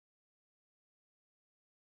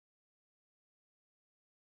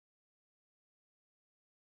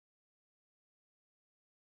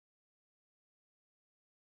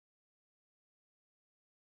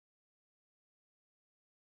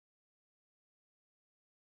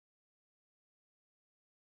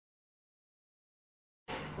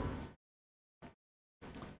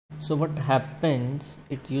So what happens,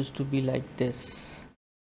 it used to be like this.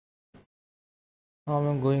 Now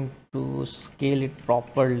I'm going to scale it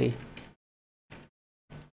properly.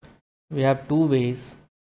 We have two ways.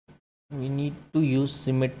 We need to use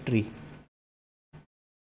symmetry.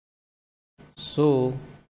 So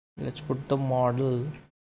let's put the model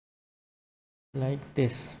like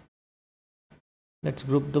this. Let's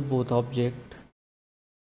group the both object.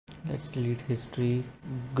 Let's delete history,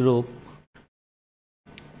 group,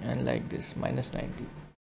 and like this, -90.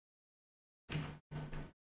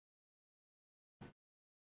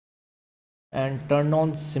 And turn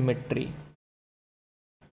on symmetry.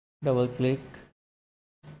 Double click,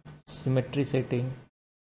 symmetry setting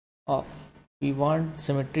off. We want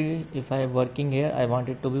symmetry. If I am working here, I want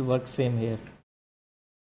it to be work same here.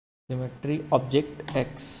 Symmetry object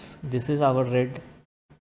X. This is our red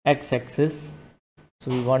X axis.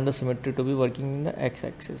 So we want the symmetry to be working in the X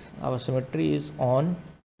axis. Our symmetry is on.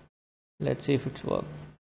 Let's see if it's work.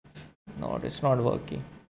 No, it's not working.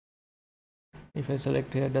 If I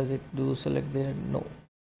select here, does it do select there? No.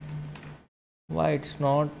 Why it's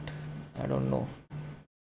not? I don't know.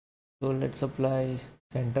 So let's apply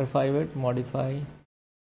center pivot, modify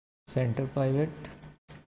center pivot,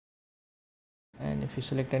 and if you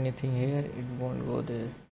select anything here, it won't go there.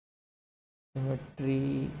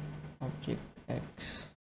 Symmetry object X.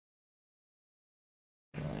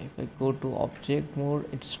 If I go to object mode,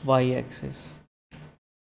 it's Y axis.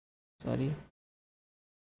 Sorry,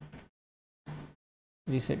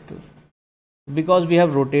 reset tool. Because we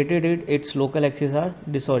have rotated it, its local axes are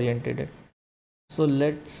disoriented. So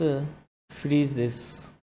let's freeze this.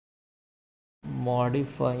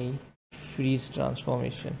 Modify freeze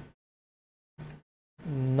transformation.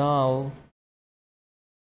 Now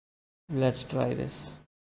let's try this.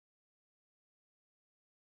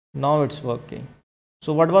 Now it's working.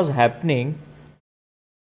 So what was happening,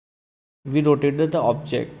 we rotated the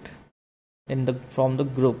object in the from the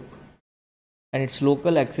group and its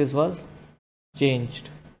local axis was changed.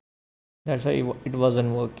 That's why it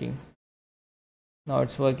wasn't working. Now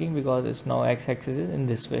it's working because it's now X axis is in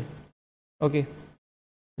this way. Okay,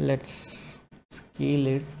 let's scale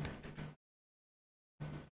it.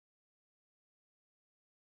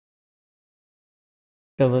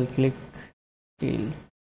 Double click, scale.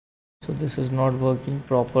 So this is not working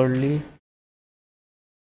properly.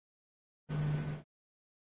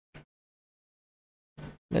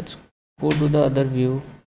 Let's go to the other view.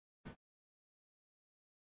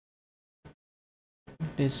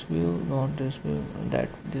 This view, not this view,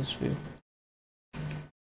 this view.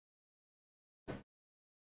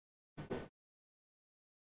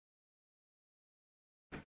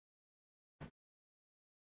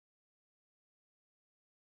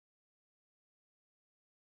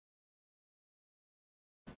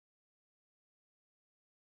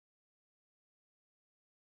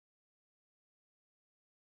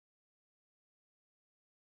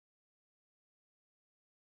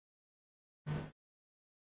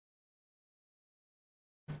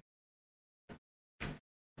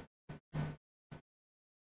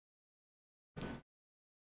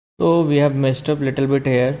 So we have messed up little bit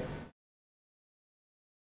here.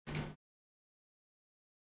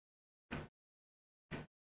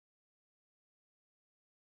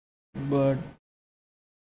 But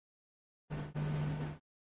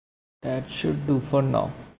that should do for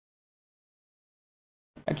now.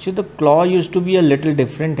 Actually the claw used to be a little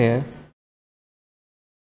different here.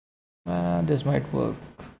 This might work.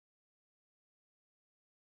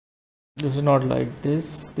 This is not like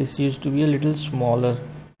this. This used to be a little smaller.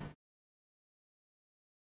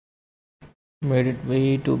 Made it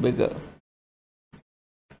way too bigger.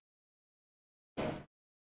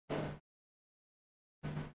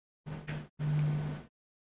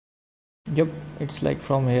 Yep, it's like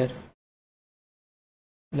from here.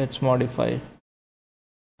 Let's modify.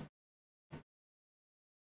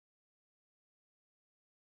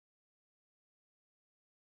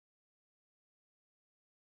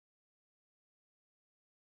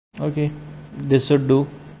 Okay, this should do.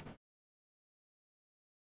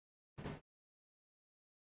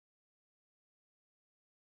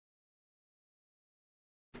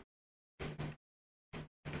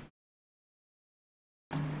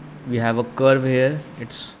 We have a curve here,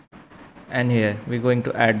 and here we're going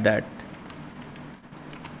to add that.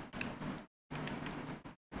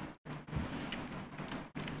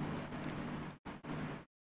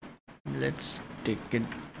 Let's take it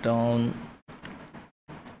down.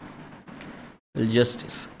 We'll just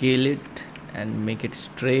scale it and make it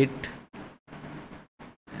straight,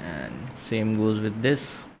 and same goes with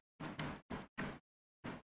this.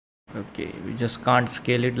 Okay, we just can't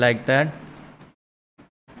scale it like that.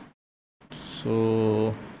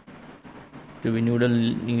 So do we need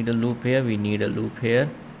a loop here? We need a loop here.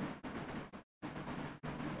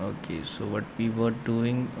 Okay, so what we were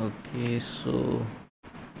doing, okay, so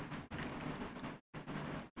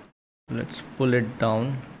let's pull it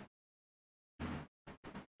down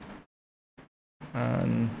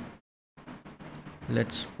and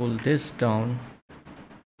let's pull this down.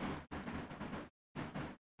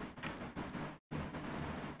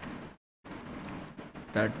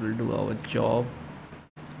 That will do our job.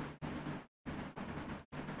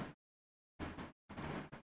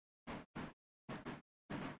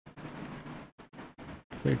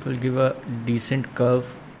 So it will give a decent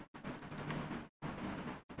curve.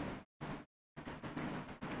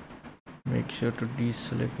 Make sure to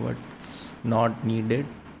deselect what's not needed.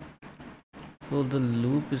 So the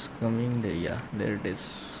loop is coming there. Yeah, there it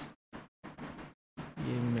is.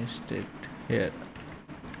 You missed it here.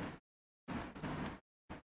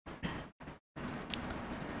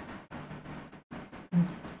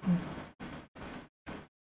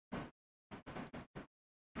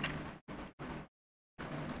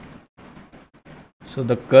 So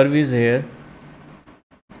the curve is here.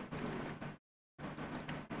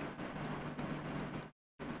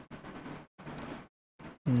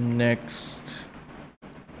 Next,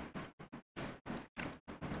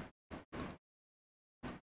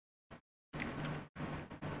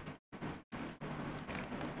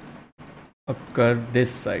 a curve this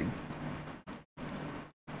side.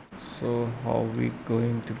 So how we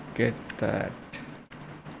going to get that?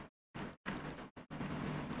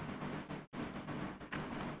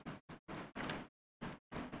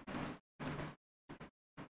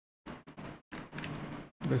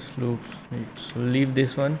 This loops needs to leave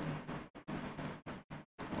this one,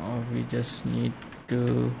 or we just need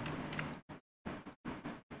to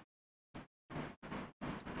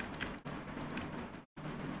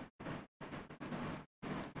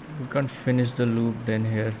we can't finish the loop then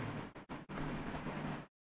here.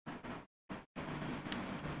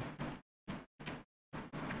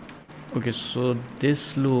 Okay, so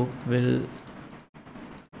this loop will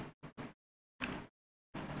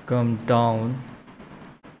come down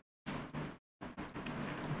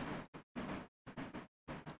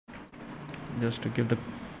just to give the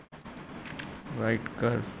right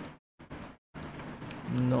curve.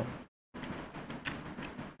 No.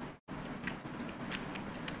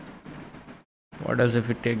 What else if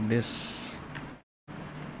we take this?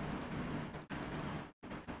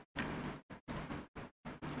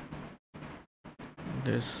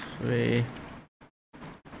 This way.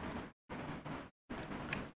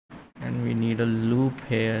 And we need a loop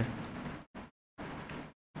here.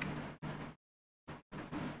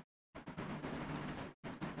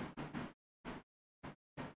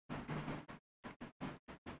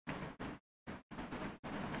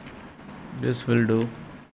 This will do.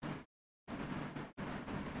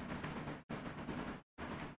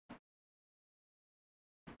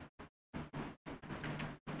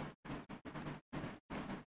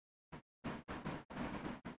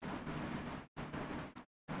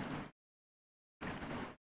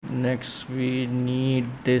 Next we need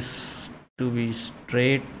this to be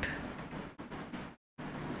straight.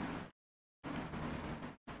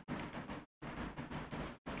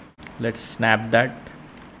 Let's snap that.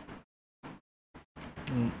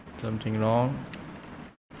 Something wrong.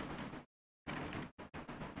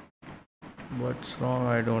 What's wrong?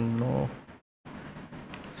 I don't know.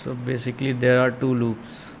 So basically there are two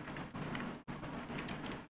loops.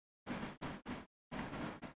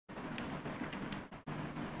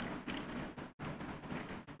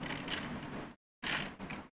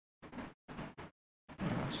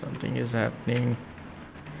 Something is happening.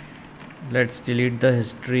 Let's delete the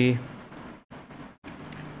history.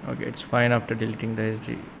 Okay, it's fine after deleting the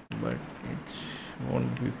history, but it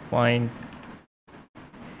won't be fine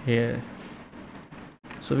here.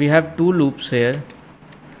 So we have two loops here.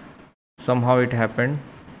 Somehow it happened.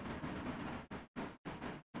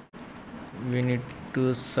 We need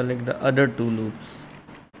to select the other two loops.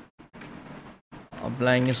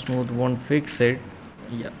 Applying a smooth won't fix it.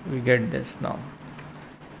 Yeah, we get this now.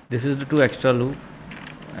 This is the two extra loop.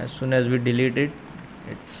 As soon as we delete it,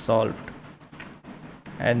 it's solved.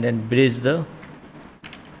 And then bridge the,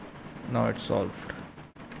 now it's solved.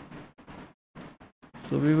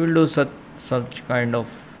 So we will do such kind of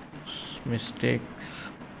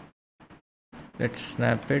mistakes. Let's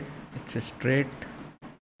snap it. It's a straight.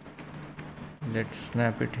 Let's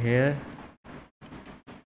snap it here.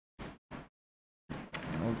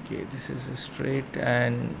 Okay, this is a straight,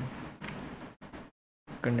 and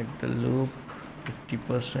connect the loop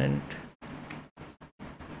 50%.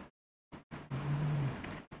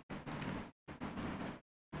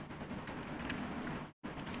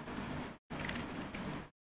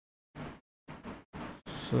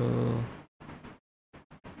 So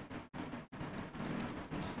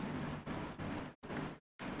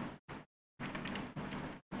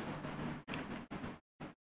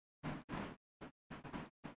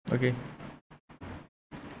okay,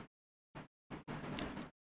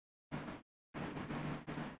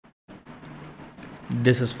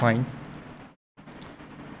 this is fine.